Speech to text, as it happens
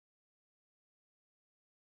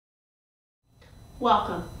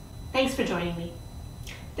Welcome. Thanks for joining me.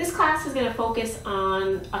 This class is going to focus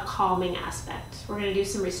on a calming aspect. We're going to do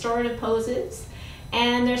some restorative poses,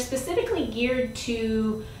 and they're specifically geared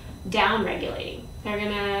to down regulating. They're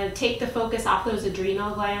going to take the focus off those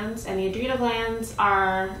adrenal glands, and the adrenal glands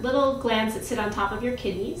are little glands that sit on top of your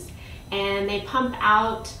kidneys, and they pump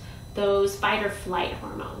out those fight or flight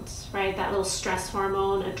hormones, right? That little stress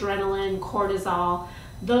hormone, adrenaline, cortisol.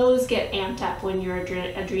 Those get amped up when your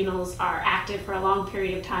adrenals are active for a long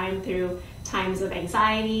period of time through times of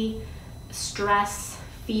anxiety, stress,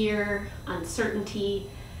 fear,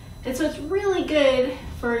 uncertainty. And so it's really good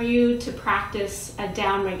for you to practice a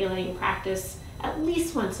down regulating practice at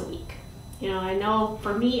least once a week. You know, I know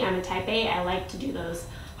for me, I'm a type A, I like to do those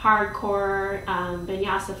hardcore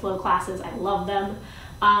vinyasa flow classes. I love them.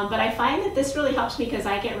 But I find that this really helps me because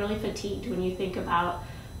I get really fatigued when you think about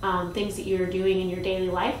things that you're doing in your daily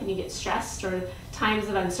life and you get stressed, or times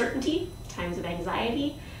of uncertainty, times of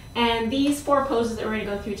anxiety. And these 4 poses that we're going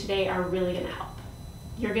to go through today are really going to help.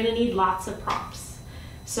 You're going to need lots of props.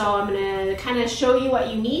 So I'm going to kind of show you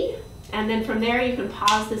what you need, and then from there you can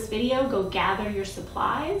pause this video, go gather your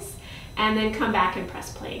supplies, and then come back and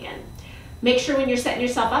press play again. Make sure when you're setting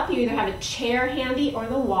yourself up, you either have a chair handy or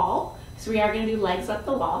the wall. So we are going to do legs up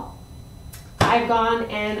the wall. I've gone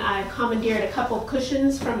and I've commandeered a couple of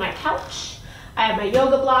cushions from my couch. I have my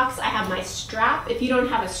yoga blocks, I have my strap. If you don't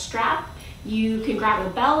have a strap, you can grab a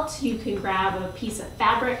belt, you can grab a piece of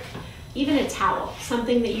fabric, even a towel,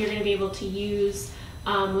 something that you're going to be able to use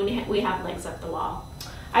when we have legs up the wall.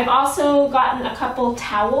 I've also gotten a couple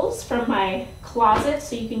towels from my closet,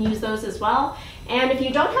 so you can use those as well. And if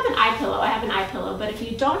you don't have an eye pillow, I have an eye pillow, but if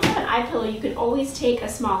you don't have an eye pillow, you can always take a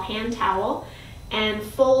small hand towel and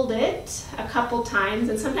fold it a couple times.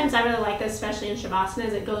 And sometimes I really like this, especially in Savasana,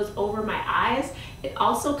 as it goes over my eyes. It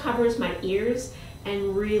also covers my ears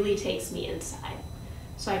and really takes me inside.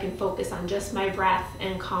 So I can focus on just my breath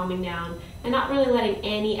and calming down and not really letting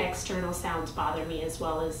any external sounds bother me, as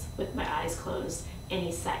well as with my eyes closed,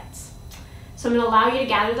 any sights. So I'm going to allow you to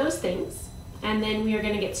gather those things, and then we are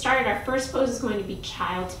going to get started. Our first pose is going to be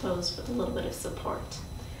child's pose with a little bit of support.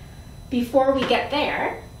 Before we get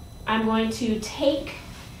there, I'm going to take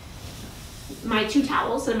my 2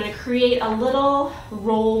 towels and I'm going to create a little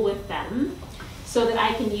roll with them so that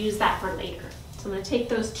I can use that for later. So I'm going to take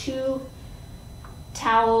those 2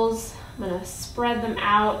 towels, I'm going to spread them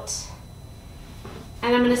out,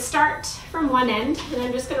 and I'm going to start from one end and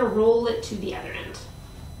I'm just going to roll it to the other end.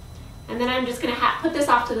 And then I'm just going to put this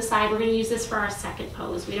off to the side. We're going to use this for our second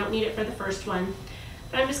pose. We don't need it for the first one,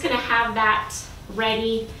 but I'm just going to have that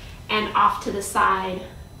ready and off to the side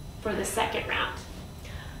for the second round.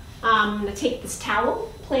 I'm going to take this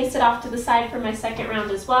towel, place it off to the side for my second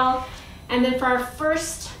round as well. And then for our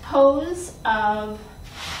first pose of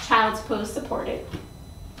child's pose supported,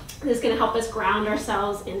 this is going to help us ground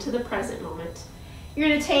ourselves into the present moment. You're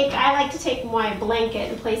going to take, I like to take my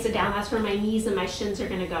blanket and place it down. That's where my knees and my shins are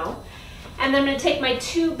going to go. And then I'm going to take my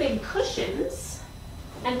 2 big cushions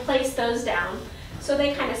and place those down so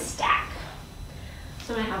they kind of stack.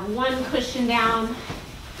 So I'm going to have one cushion down,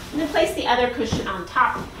 and then place the other cushion on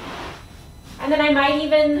top. And then I might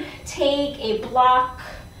even take a block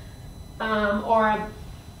or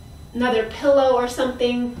another pillow or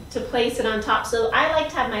something to place it on top. So I like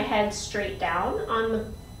to have my head straight down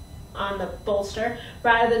on the bolster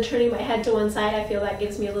rather than turning my head to one side. I feel that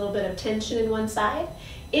gives me a little bit of tension in one side.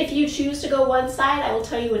 If you choose to go one side, I will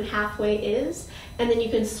tell you when halfway is, and then you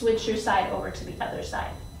can switch your side over to the other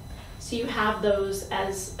side. So you have those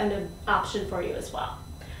as an option for you as well.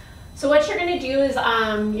 So what you're going to do is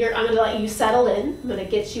I'm going to let you settle in. I'm going to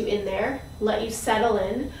get you in there, let you settle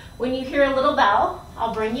in. When you hear a little bell,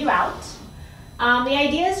 I'll bring you out. The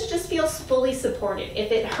idea is to just feel fully supported.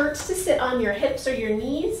 If it hurts to sit on your hips or your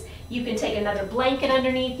knees, you can take another blanket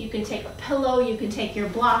underneath, you can take a pillow, you can take your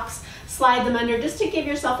blocks, slide them under just to give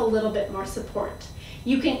yourself a little bit more support.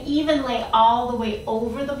 You can even lay all the way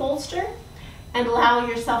over the bolster and allow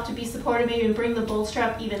yourself to be supported, maybe even bring the bolster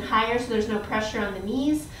up even higher so there's no pressure on the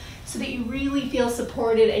knees, so that you really feel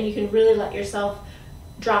supported and you can really let yourself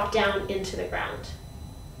drop down into the ground.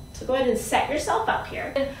 So go ahead and set yourself up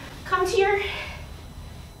here. Come to your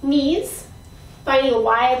knees, finding a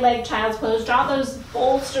wide leg child's pose. Draw those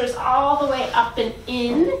bolsters all the way up and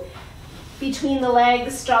in between the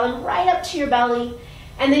legs. Draw them right up to your belly,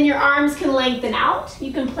 and then your arms can lengthen out.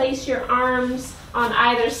 You can place your arms on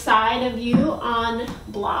either side of you on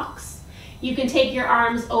blocks. You can take your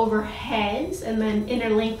arms overhead and then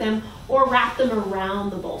interlink them or wrap them around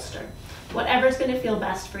the bolster. Whatever's going to feel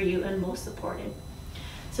best for you and most supported.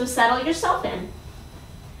 So settle yourself in.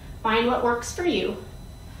 Find what works for you.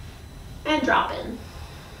 And drop in.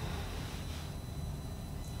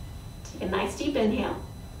 Take a nice deep inhale.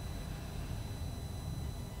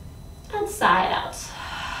 And sigh it out.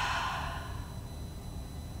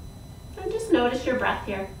 And just notice your breath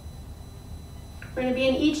here. We're going to be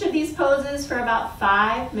in each of these poses for about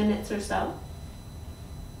 5 minutes or so.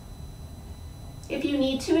 If you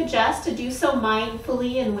need to adjust, to do so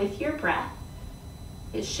mindfully and with your breath.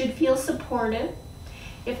 It should feel supportive.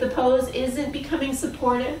 If the pose isn't becoming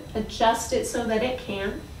supportive, adjust it so that it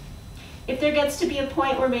can. If there gets to be a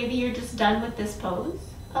point where maybe you're just done with this pose,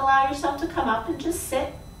 allow yourself to come up and just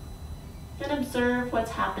sit and observe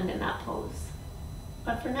what's happened in that pose.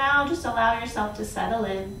 But for now, just allow yourself to settle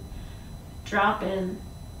in, drop in,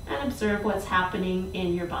 and observe what's happening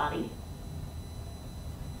in your body.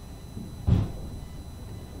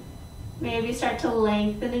 Maybe start to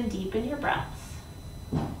lengthen and deepen your breaths.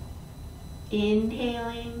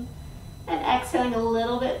 Inhaling and exhaling a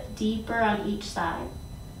little bit deeper on each side.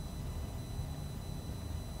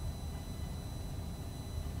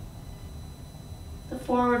 The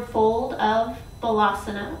forward fold of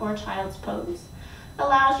Balasana, or child's pose,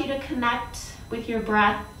 allows you to connect with your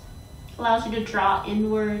breath, allows you to draw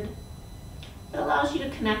inward. It allows you to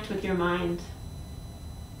connect with your mind.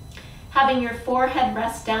 Having your forehead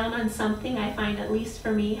rest down on something, I find, at least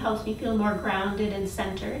for me, helps me feel more grounded and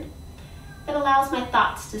centered. It allows my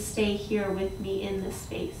thoughts to stay here with me in this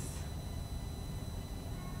space.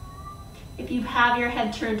 If you have your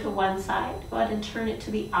head turned to one side, go ahead and turn it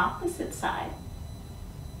to the opposite side.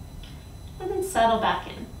 And then settle back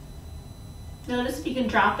in. Notice if you can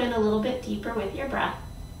drop in a little bit deeper with your breath.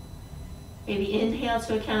 Maybe inhale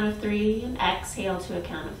to a count of 3 and exhale to a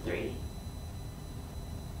count of 3.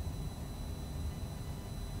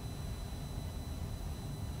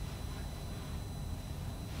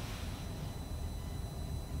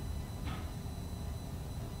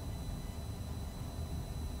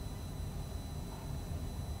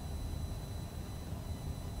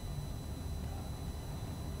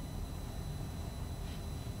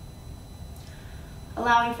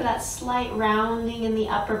 Allowing for that slight rounding in the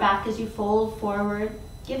upper back as you fold forward.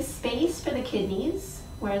 Give space for the kidneys,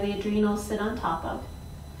 where the adrenals sit on top of.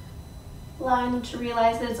 Allowing them to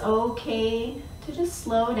realize that it's okay to just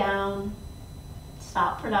slow down,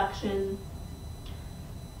 stop production.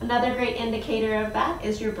 Another great indicator of that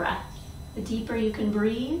is your breath. The deeper you can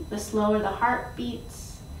breathe, the slower the heart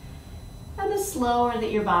beats, and the slower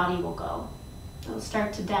that your body will go. It'll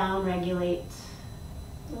start to down-regulate.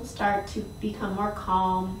 You'll start to become more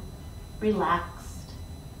calm, relaxed.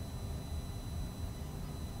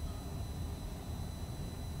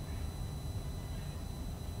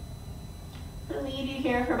 I'll leave you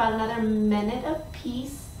here for about another minute of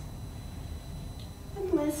peace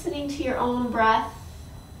and listening to your own breath.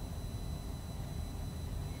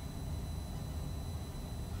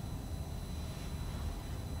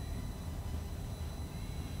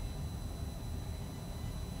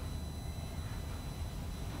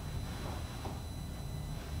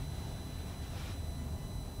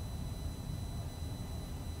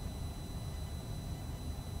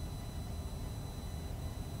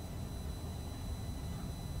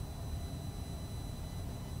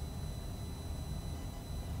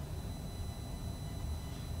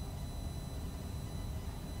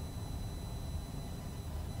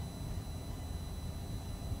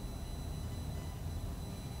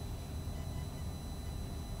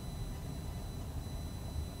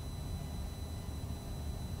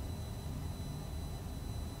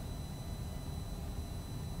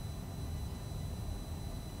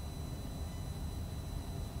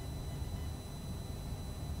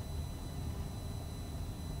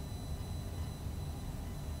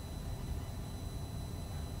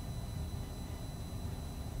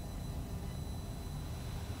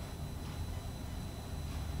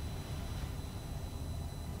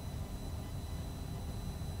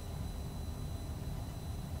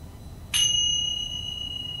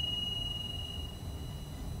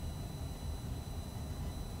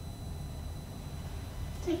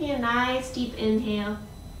 Taking a nice deep inhale.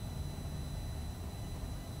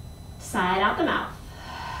 Sigh it out the mouth.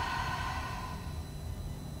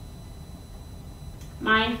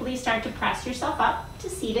 Mindfully start to press yourself up to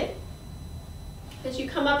seated. As you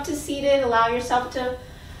come up to seated, allow yourself to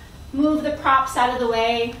move the props out of the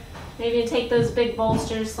way. Maybe take those big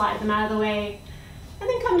bolsters, slide them out of the way, and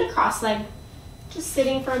then come to cross leg. Just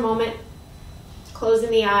sitting for a moment,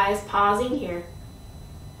 closing the eyes, pausing here.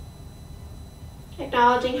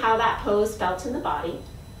 Acknowledging how that pose felt in the body.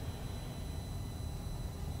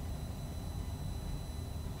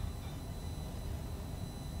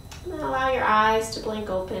 And then allow your eyes to blink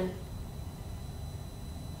open.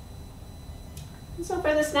 So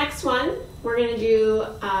for this next one, we're going to do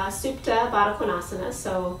Supta Baddha Konasana,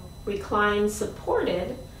 so reclined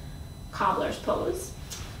supported cobbler's pose.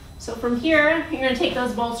 So from here, you're going to take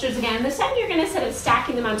those bolsters again. This time you're going to, instead of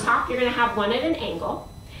stacking them on top, you're going to have one at an angle.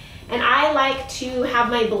 And I like to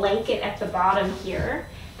have my blanket at the bottom here,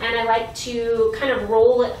 and I like to kind of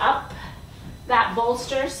roll it up that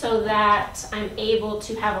bolster so that I'm able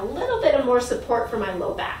to have a little bit of more support for my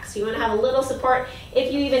low back. So you want to have a little support.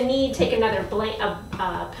 If you even need, take another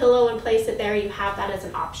pillow and place it there. You have that as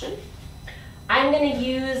an option. I'm going to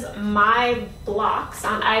use my blocks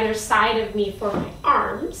on either side of me for my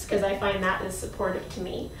arms because I find that is supportive to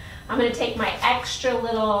me. I'm going to take my extra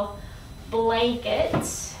little blanket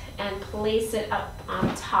and place it up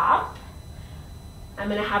on top. I'm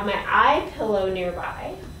going to have my eye pillow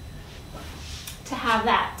nearby to have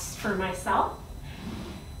that for myself.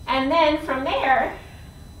 And then from there,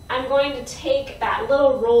 I'm going to take that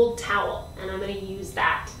little rolled towel and I'm going to use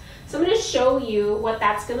that. So I'm going to show you what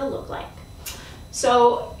that's going to look like.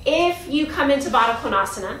 So if you come into Baddha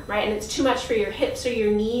Konasana, right, and it's too much for your hips or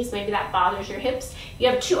your knees, maybe that bothers your hips, you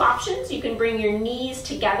have two options. You can bring your knees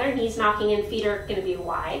together, knees knocking in, feet are going to be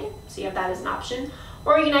wide, so you have that as an option,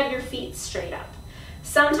 or you can have your feet straight up.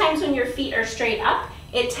 Sometimes when your feet are straight up,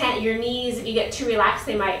 your knees, if you get too relaxed,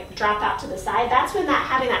 they might drop out to the side. That's when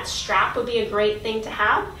having that strap would be a great thing to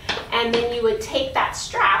have. And then you would take that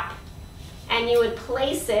strap and you would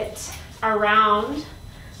place it around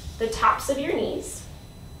the tops of your knees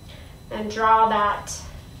and draw that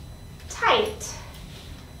tight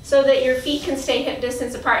so that your feet can stay hip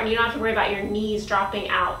distance apart and you don't have to worry about your knees dropping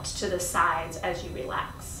out to the sides as you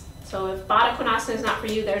relax. So if Baddha Konasana is not for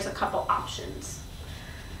you, there's a couple options.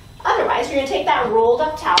 Otherwise, you're going to take that rolled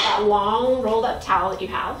up towel, that long rolled up towel that you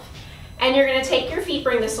have, and you're going to take your feet,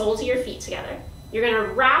 bring the soles of your feet together. You're going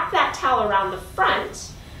to wrap that towel around the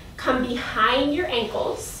front, come behind your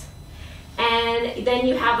ankles, and then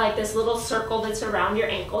you have like this little circle that's around your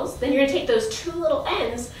ankles. Then you're going to take those two little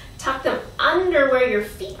ends, tuck them under where your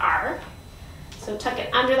feet are. So tuck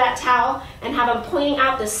it under that towel and have them pointing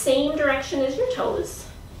out the same direction as your toes.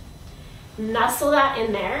 Nestle that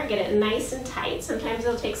in there, get it nice and tight. Sometimes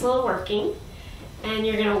it takes a little working. And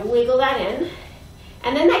you're going to wiggle that in.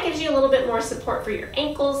 And then that gives you a little bit more support for your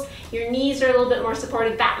ankles. Your knees are a little bit more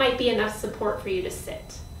supported. That might be enough support for you to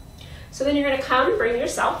sit. So then you're going to come, bring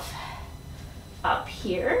yourself up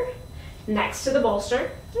here next to the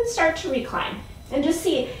bolster and start to recline. And just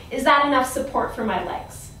see, is that enough support for my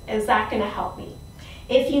legs? Is that going to help me?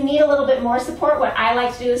 If you need a little bit more support, what I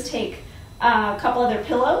like to do is take a couple other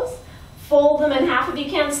pillows, fold them in half if you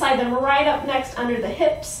can, slide them right up next under the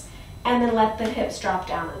hips, and then let the hips drop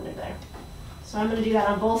down under there. So I'm going to do that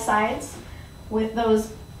on both sides with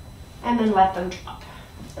those, and then let them drop.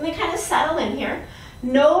 And they kind of settle in here.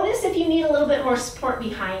 Notice if you need a little bit more support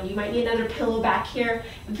behind. You might need another pillow back here.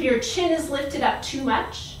 If your chin is lifted up too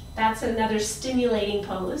much, that's another stimulating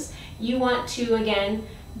pose. You want to, again,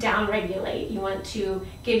 down-regulate. You want to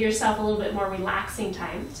give yourself a little bit more relaxing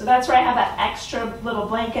time. So that's where I have that extra little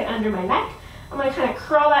blanket under my neck. I'm going to kind of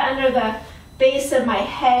curl that under the base of my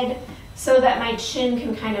head so that my chin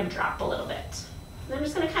can kind of drop a little bit. And I'm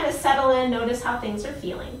just going to kind of settle in, notice how things are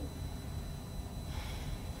feeling.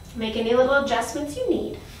 Make any little adjustments you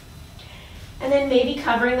need. And then maybe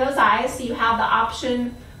covering those eyes, so you have the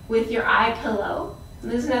option with your eye pillow.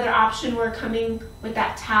 And there's another option where coming with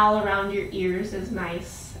that towel around your ears is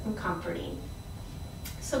nice and comforting.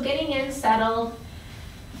 So getting in, settled,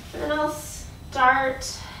 and then I'll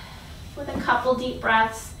start with a couple deep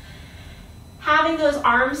breaths. Having those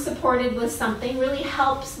arms supported with something really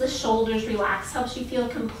helps the shoulders relax, helps you feel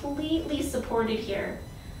completely supported here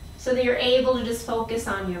so that you're able to just focus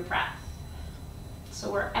on your breath.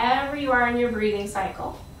 So wherever you are in your breathing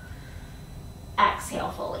cycle,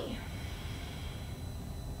 exhale fully.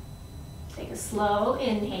 Take a slow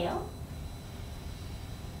inhale.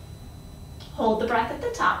 Hold the breath at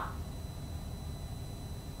the top.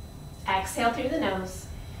 Exhale through the nose.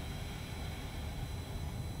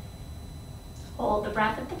 Hold the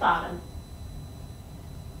breath at the bottom.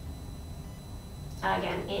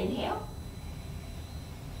 Again, inhale.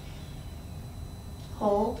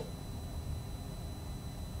 Hold.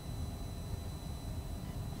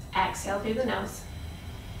 Exhale through the nose.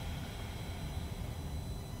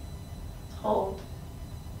 Hold.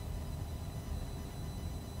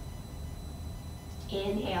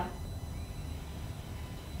 Inhale.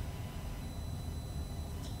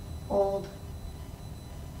 Hold.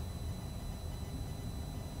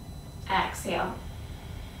 Exhale.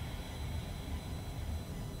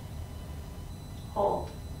 Hold.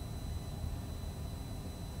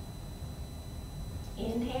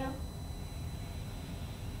 Inhale.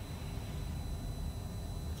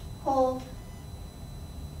 Hold.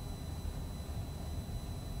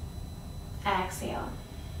 Exhale.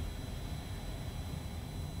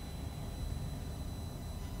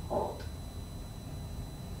 Hold.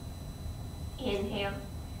 Inhale.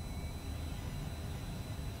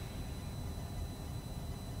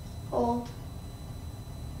 Hold.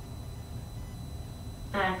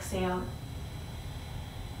 Exhale.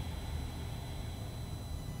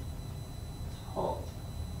 Hold.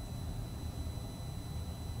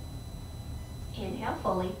 Inhale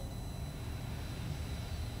fully.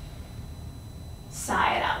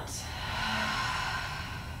 Sigh it out.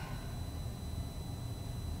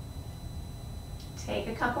 Take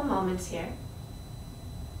a couple moments here.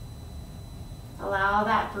 Allow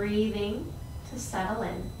that breathing to settle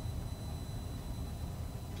in.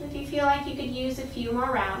 If you feel like you could use a few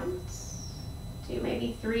more rounds, do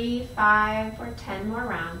maybe 3, 5, or 10 more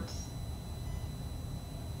rounds.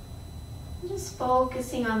 Just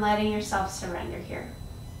focusing on letting yourself surrender here.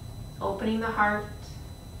 Opening the heart,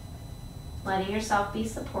 letting yourself be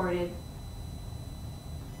supported.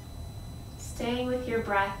 Staying with your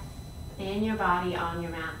breath in your body on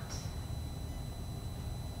your mat.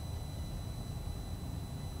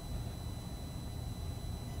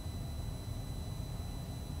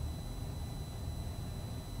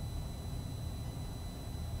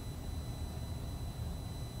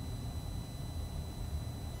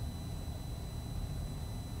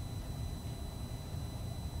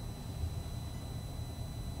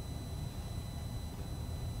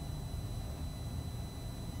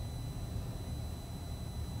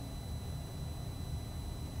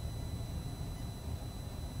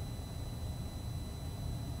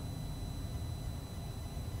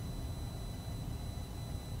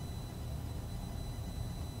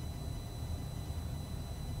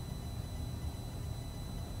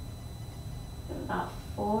 About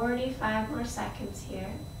 45 more seconds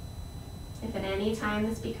here. If at any time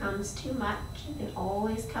this becomes too much, you can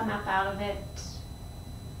always come up out of it,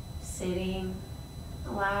 sitting,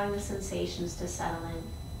 allowing the sensations to settle in.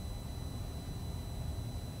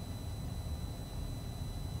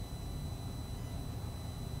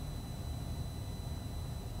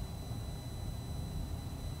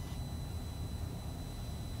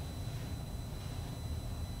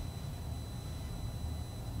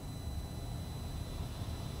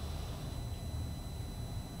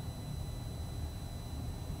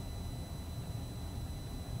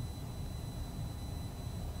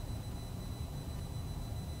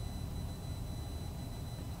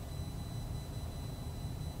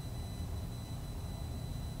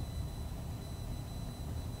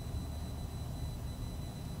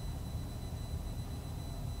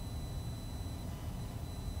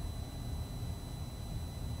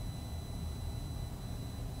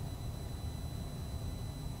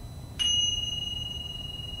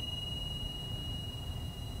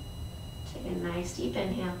 Take a nice deep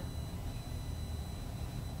inhale.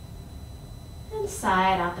 And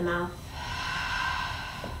sigh it out the mouth.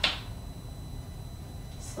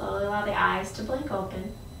 Slowly allow the eyes to blink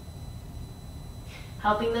open.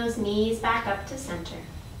 Helping those knees back up to center.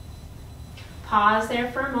 Pause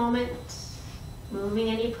there for a moment, moving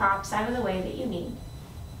any props out of the way that you need.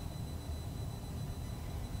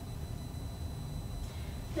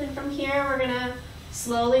 And from here, we're gonna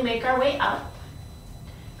slowly make our way up.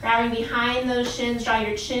 Grabbing behind those shins, draw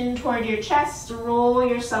your chin toward your chest, roll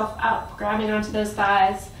yourself up, grabbing onto those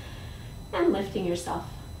thighs, and lifting yourself.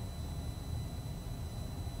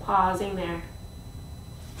 Pausing there.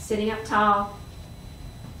 Sitting up tall,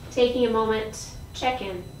 taking a moment, check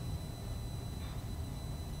in.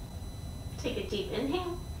 Take a deep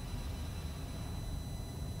inhale,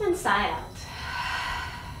 and sigh out.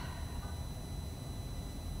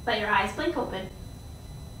 Let your eyes blink open.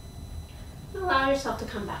 Allow yourself to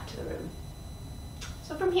come back to the room.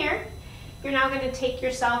 So from here, you're now going to take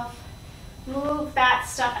yourself, move that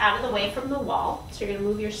stuff out of the way from the wall. So you're going to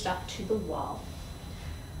move your stuff to the wall.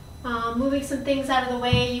 Moving some things out of the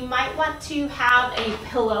way, you might want to have a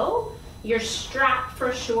pillow, your strap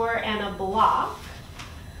for sure, and a block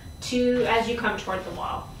as you come toward the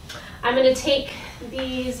wall. I'm going to take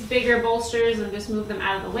these bigger bolsters and just move them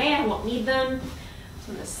out of the way. I won't need them.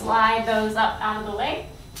 I'm going to slide those up out of the way.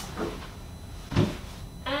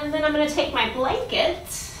 And then I'm going to take my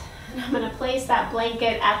blanket and I'm going to place that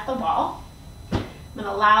blanket at the wall. I'm going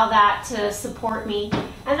to allow that to support me.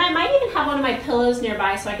 And I might even have one of my pillows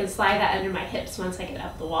nearby so I can slide that under my hips once I get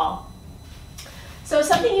up the wall. So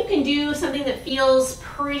something you can do, something that feels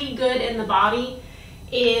pretty good in the body,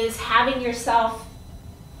 is having yourself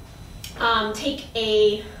take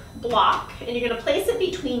a block and you're going to place it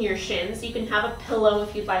between your shins. You can have a pillow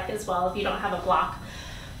if you'd like as well if you don't have a block.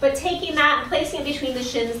 But taking that and placing it between the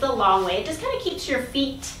shins the long way, it just kind of keeps your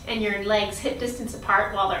feet and your legs hip distance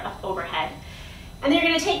apart while they're up overhead. And then you're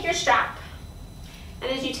going to take your strap.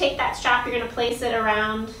 And as you take that strap, you're going to place it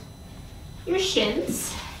around your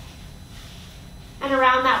shins and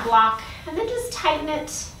around that block. And then just tighten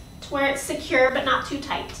it to where it's secure but not too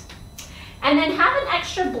tight. And then have an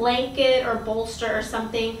extra blanket or bolster or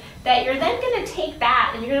something that you're then going to take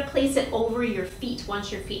that and you're going to place it over your feet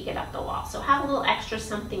once your feet get up the wall. So have a little extra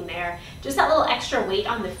something there. Just that little extra weight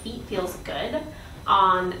on the feet feels good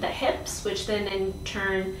on the hips, which then in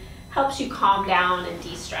turn helps you calm down and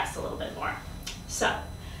de-stress a little bit more. So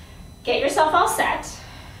get yourself all set.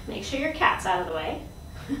 Make sure your cat's out of the way.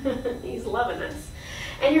 He's loving this.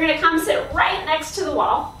 And you're going to come sit right next to the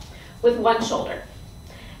wall with one shoulder.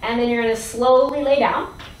 And then you're going to slowly lay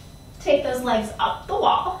down. Take those legs up the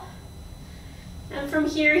wall. And from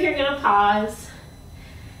here, you're going to pause.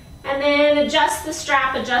 And then adjust the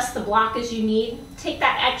strap, adjust the block as you need. Take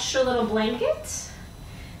that extra little blanket.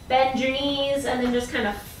 Bend your knees and then just kind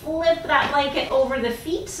of flip that blanket over the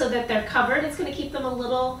feet so that they're covered. It's going to keep them a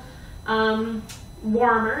little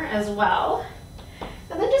warmer as well.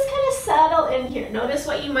 And then just kind of settle in here. Notice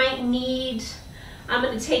what you might need. I'm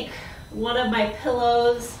going to take one of my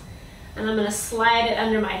pillows and I'm going to slide it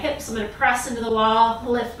under my hips. I'm going to press into the wall,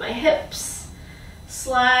 lift my hips,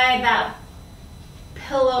 slide that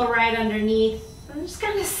pillow right underneath, and just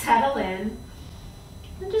kind of settle in.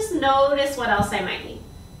 And just notice what else I might need.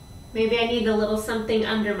 Maybe I need a little something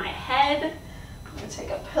under my head. I'm going to take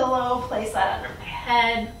a pillow, place that under my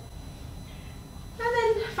head,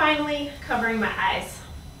 and then finally covering my eyes.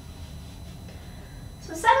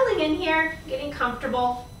 So settling in here, getting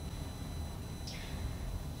comfortable.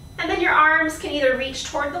 And then your arms can either reach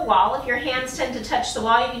toward the wall. If your hands tend to touch the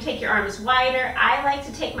wall, you can take your arms wider. I like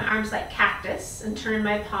to take my arms like cactus and turn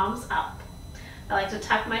my palms up. I like to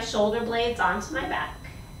tuck my shoulder blades onto my back.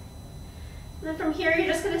 And then from here, you're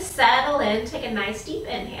just going to settle in, take a nice deep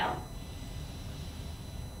inhale.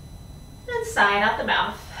 And sigh out the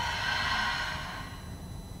mouth.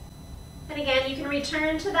 And again, you can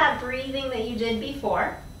return to that breathing that you did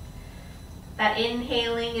before. That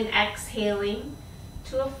inhaling and exhaling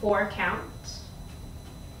to a 4 count.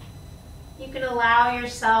 You can allow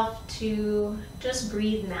yourself to just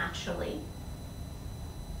breathe naturally.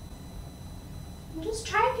 And just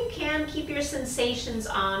try if you can keep your sensations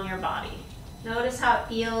on your body. Notice how it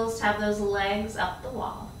feels to have those legs up the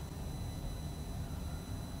wall.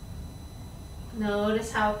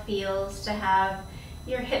 Notice how it feels to have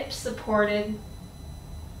your hips supported,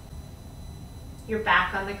 your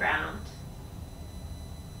back on the ground.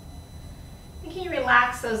 And can you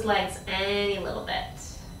relax those legs any little bit?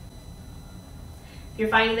 If you're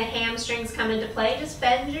finding the hamstrings come into play, just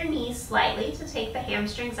bend your knees slightly to take the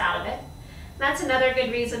hamstrings out of it. That's another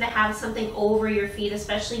good reason to have something over your feet,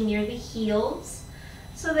 especially near the heels,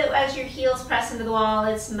 so that as your heels press into the wall,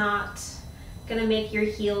 it's not going to make your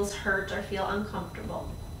heels hurt or feel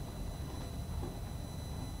uncomfortable.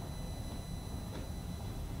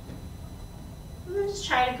 And then just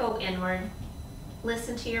try to go inward.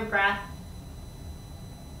 Listen to your breath.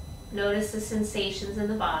 Notice the sensations in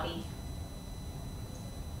the body.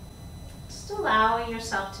 Just allowing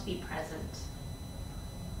yourself to be present.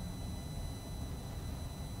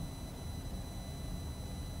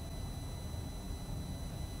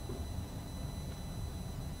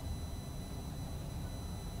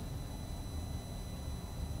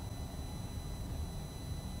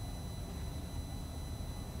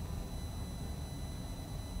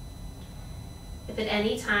 If at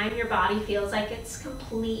any time your body feels like it's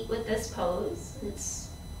complete with this pose, it's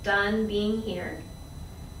done being here,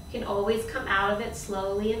 you can always come out of it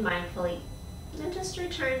slowly and mindfully. And then just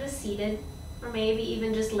return to seated, or maybe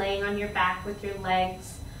even just laying on your back with your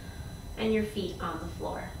legs and your feet on the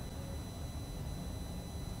floor.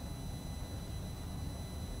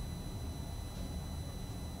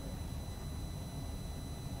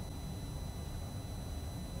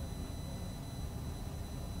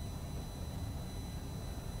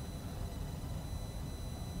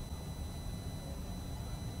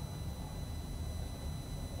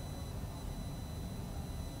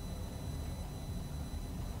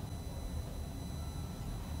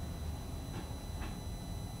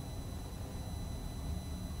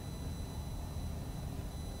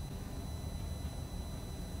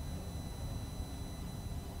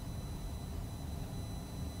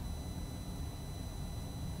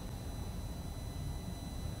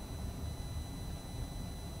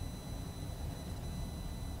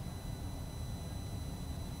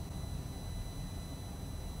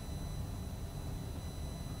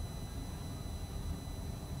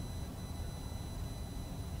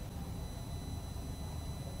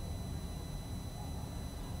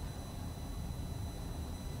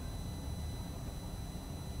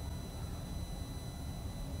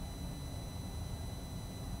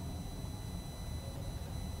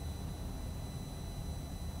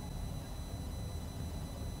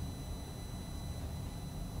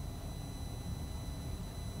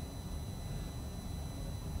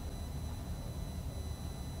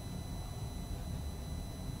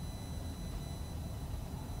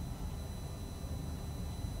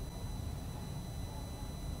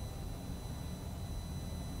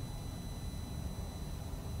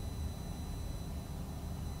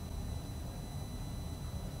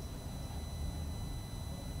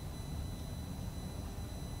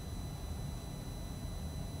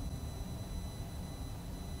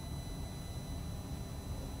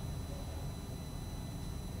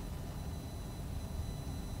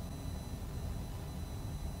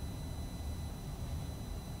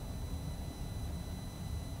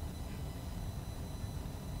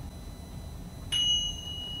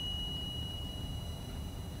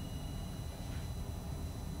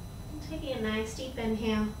 Taking a nice deep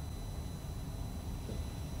inhale.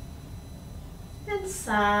 And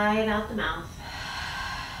sigh out the mouth.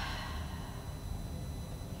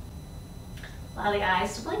 Allow the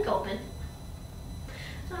eyes to blink open.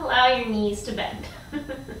 And allow your knees to bend.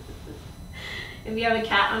 If you have a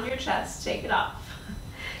cat on your chest, take it off.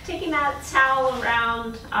 Taking that towel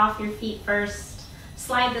around off your feet first.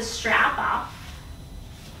 Slide the strap off.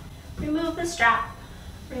 Remove the strap.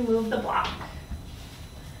 Remove the block.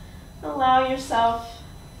 Allow yourself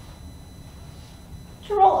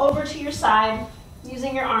to roll over to your side,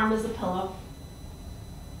 using your arm as a pillow.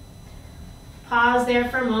 Pause there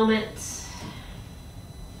for a moment.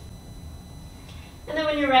 And then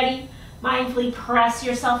when you're ready, mindfully press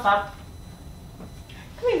yourself up,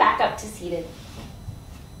 coming back up to seated.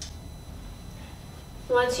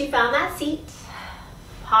 Once you found that seat,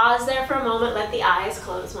 pause there for a moment, let the eyes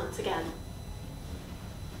close once again.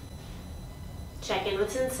 Check in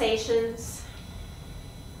with sensations.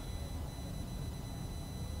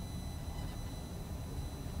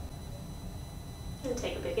 And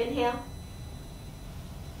take a big inhale.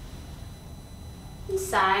 And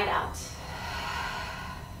sigh it out.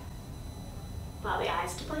 Allow the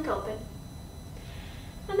eyes to blink open.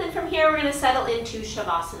 And then from here, we're going to settle into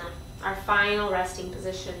Savasana, our final resting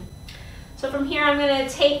position. So from here, I'm going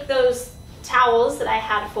to take those towels that I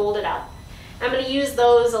had folded up. I'm going to use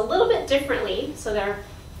those a little bit differently, so they're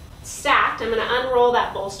stacked. I'm going to unroll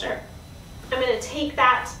that bolster. I'm going to take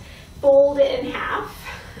that, fold it in half,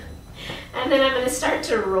 and then I'm going to start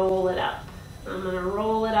to roll it up. I'm going to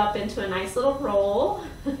roll it up into a nice little roll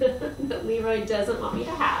that Leroy doesn't want me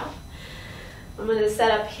to have. I'm going to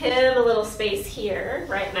set up him a little space here,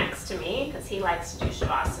 right next to me, because he likes to do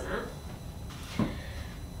Savasana.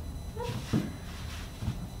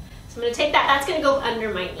 So I'm going to take that, that's going to go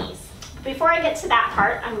under my knees. Before I get to that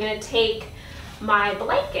part, I'm going to take my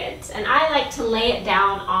blanket, and I like to lay it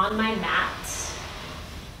down on my mat.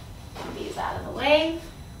 Move these out of the way.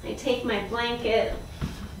 I take my blanket,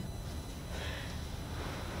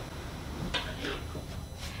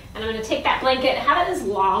 and I'm going to take that blanket, have it as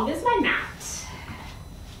long as my mat,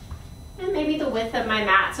 and maybe the width of my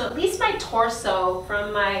mat, so at least my torso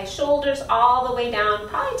from my shoulders all the way down,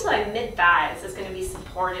 probably to my mid-thighs, is going to be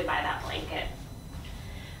supported by that blanket.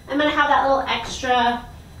 I'm going to have that little extra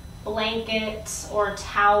blanket or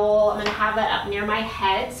towel. I'm going to have that up near my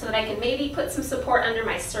head so that I can maybe put some support under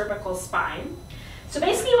my cervical spine. So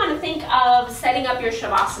basically you want to think of setting up your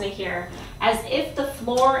Savasana here as if the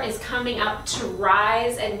floor is coming up to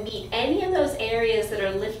rise and meet any of those areas that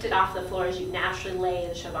are lifted off the floor as you naturally lay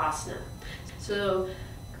in Savasana. So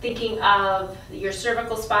thinking of your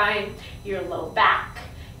cervical spine, your low back,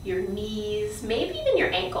 your knees, maybe even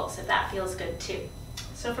your ankles if that feels good too.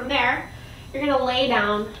 So from there, you're going to lay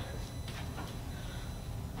down,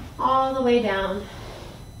 all the way down,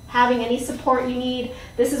 having any support you need.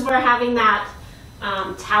 This is where having that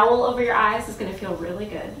towel over your eyes is going to feel really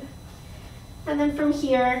good. And then from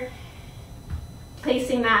here,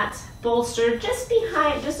 placing that bolster just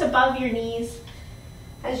behind, just above your knees.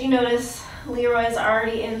 As you notice, Leroy is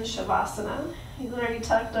already in Savasana. He's already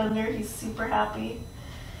tucked under, he's super happy.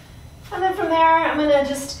 And then from there, I'm going to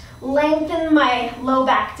just lengthen my low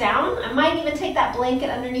back down. I might even take that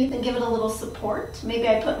blanket underneath and give it a little support. Maybe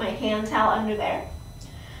I put my hand towel under there.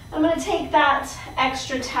 I'm going to take that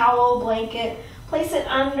extra towel blanket, place it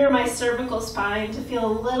under my cervical spine to feel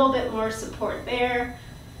a little bit more support there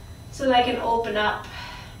so that I can open up.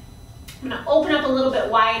 I'm going to open up a little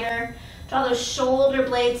bit wider, draw those shoulder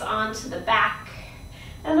blades onto the back,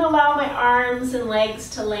 and allow my arms and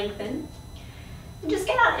legs to lengthen. And just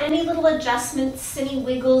get out any little adjustments, any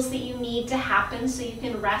wiggles that you need to happen so you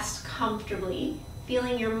can rest comfortably,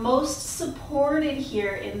 feeling you're most supported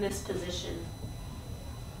here in this position.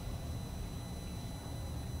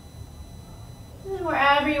 And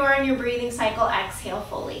wherever you are in your breathing cycle, exhale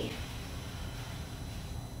fully.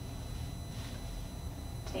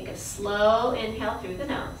 Take a slow inhale through the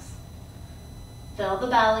nose. Fill the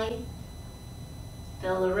belly,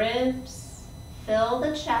 fill the ribs, fill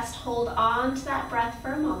the chest, hold on to that breath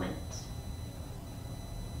for a moment.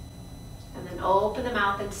 And then open the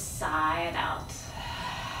mouth and sigh it out.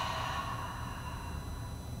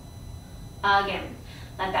 Again,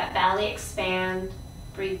 let that belly expand.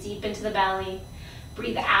 Breathe deep into the belly.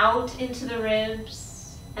 Breathe out into the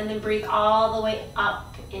ribs. And then breathe all the way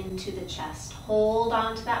up into the chest. Hold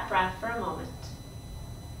on to that breath for a moment.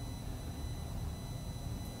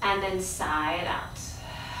 And then sigh it out.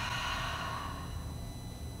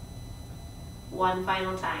 One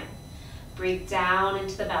final time. Breathe down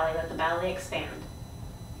into the belly. Let the belly expand.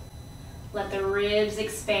 Let the ribs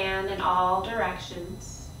expand in all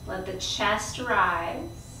directions. Let the chest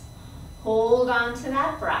rise. Hold on to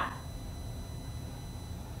that breath.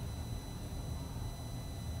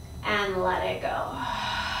 And let it go.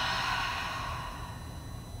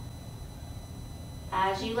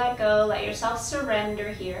 As you let go, let yourself surrender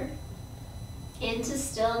here into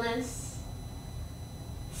stillness,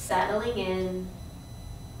 settling in,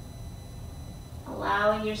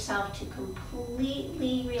 allowing yourself to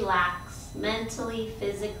completely relax mentally,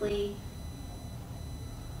 physically.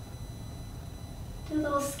 Do a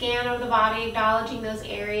little scan of the body, acknowledging those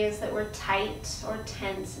areas that were tight or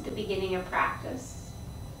tense at the beginning of practice.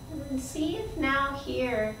 And then see if now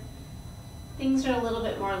here things are a little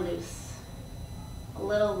bit more loose, a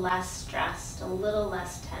little less stressed, a little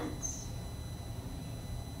less tense.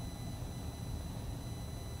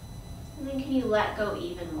 And then can you let go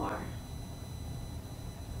even more?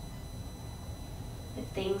 If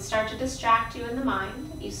things start to distract you in the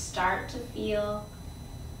mind, if you start to feel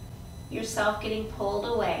yourself getting pulled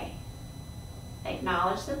away,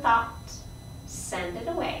 acknowledge the thought, send it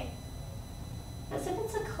away, as if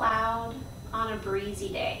it's a cloud on a breezy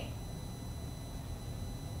day.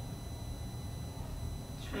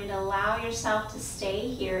 Trying to allow yourself to stay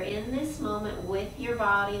here in this moment with your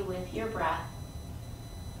body, with your breath,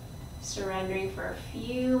 surrendering for a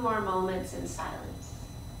few more moments in silence.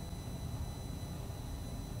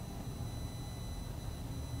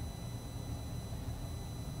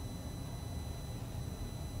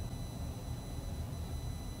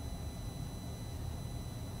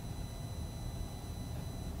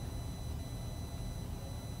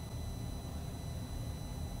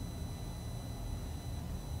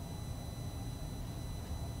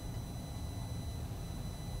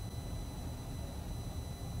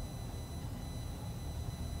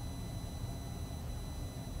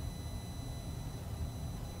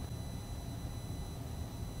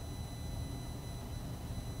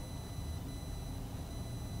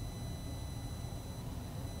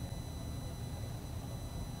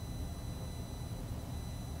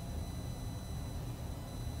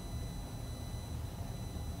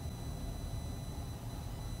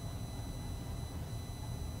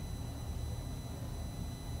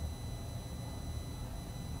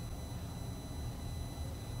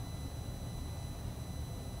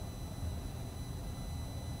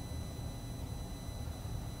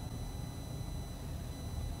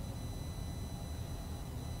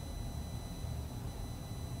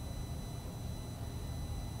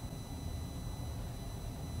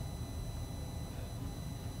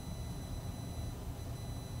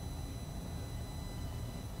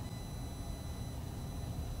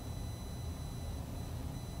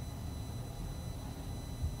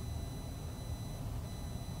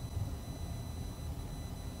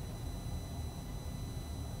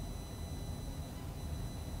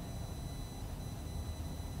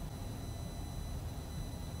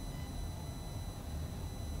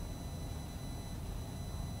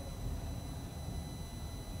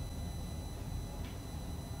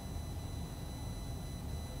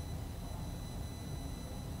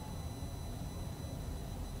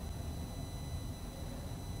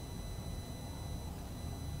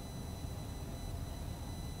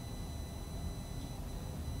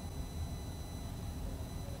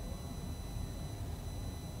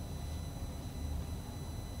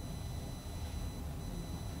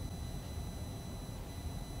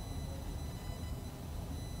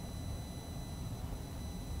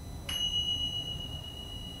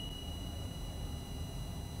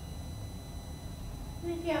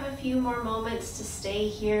 If you have a few more moments to stay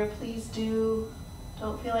here, please do.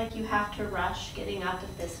 Don't feel like you have to rush getting up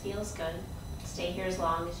if this feels good. Stay here as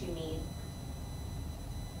long as you need.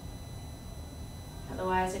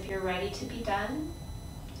 Otherwise, if you're ready to be done,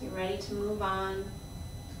 if you're ready to move on,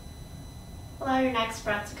 allow your next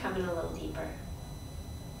breath to come in a little deeper.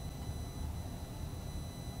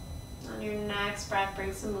 On your next breath,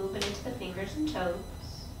 bring some movement into the fingers and toes,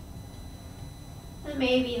 and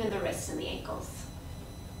maybe even the wrists and the ankles.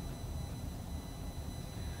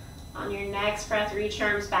 On your next breath, reach your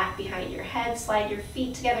arms back behind your head, slide your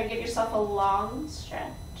feet together, give yourself a long stretch.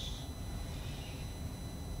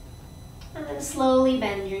 And then slowly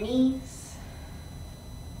bend your knees.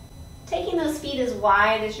 Taking those feet as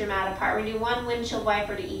wide as your mat apart. We do one windshield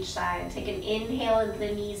wiper to each side. Take an inhale and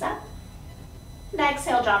the knees up. And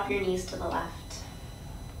exhale, drop your knees to the left.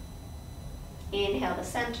 Inhale to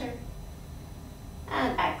center.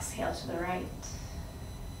 And exhale to the right.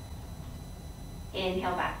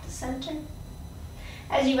 Inhale back to center.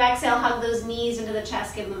 As you exhale, hug those knees into the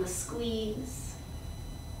chest, give them a squeeze.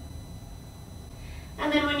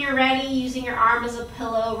 And then when you're ready, using your arm as a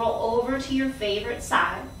pillow, roll over to your favorite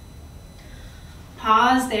side.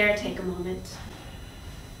 Pause there, take a moment.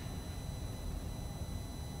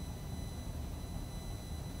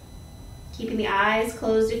 Keeping the eyes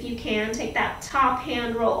closed if you can. Take that top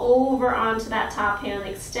hand, roll over onto that top hand,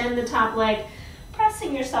 extend the top leg,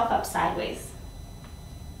 pressing yourself up sideways.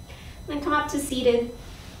 Then come up to seated,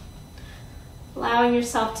 allowing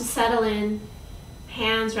yourself to settle in,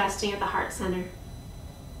 hands resting at the heart center.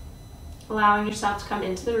 Allowing yourself to come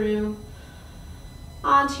into the room,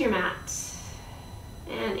 onto your mat,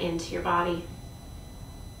 and into your body.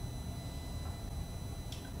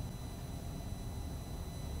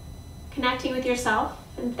 Connecting with yourself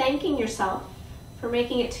and thanking yourself for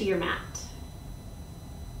making it to your mat.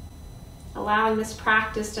 Allowing this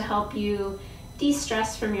practice to help you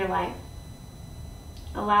de-stress from your life.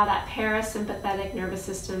 Allow that parasympathetic nervous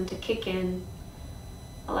system to kick in.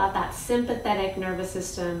 Allow that sympathetic nervous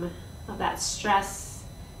system of that stress,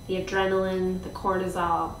 the adrenaline, the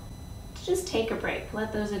cortisol, to just take a break.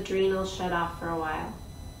 Let those adrenals shut off for a while.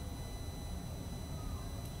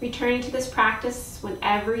 Returning to this practice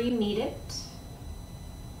whenever you need it.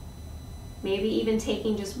 Maybe even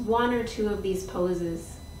taking just one or two of these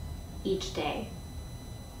poses each day.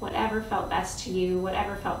 Whatever felt best to you,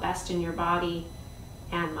 whatever felt best in your body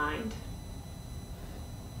and mind.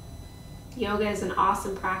 Yoga is an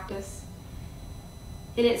awesome practice.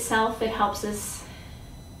 In itself, it helps us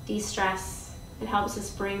de-stress. It helps us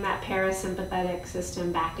bring that parasympathetic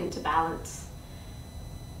system back into balance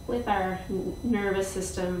with our nervous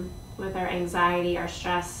system, with our anxiety, our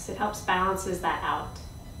stress. It helps balances that out.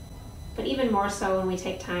 But even more so when we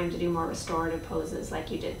take time to do more restorative poses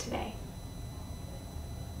like you did today.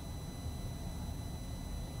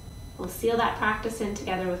 We'll seal that practice in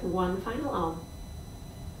together with one final Om.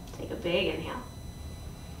 Take a big inhale.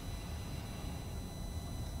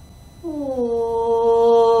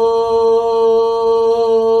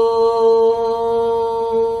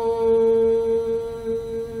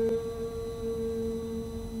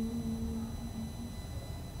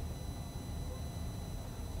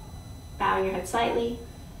 Bowing your head slightly.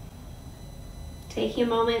 Taking a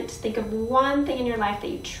moment to think of one thing in your life that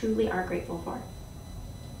you truly are grateful for.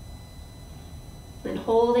 Then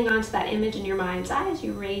holding on to that image in your mind's eye as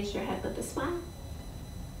you raise your head with a smile.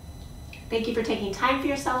 Thank you for taking time for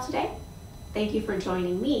yourself today. Thank you for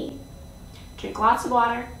joining me. Drink lots of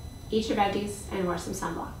water, eat your veggies, and wear some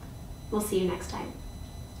sunblock. We'll see you next time.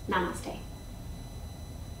 Namaste.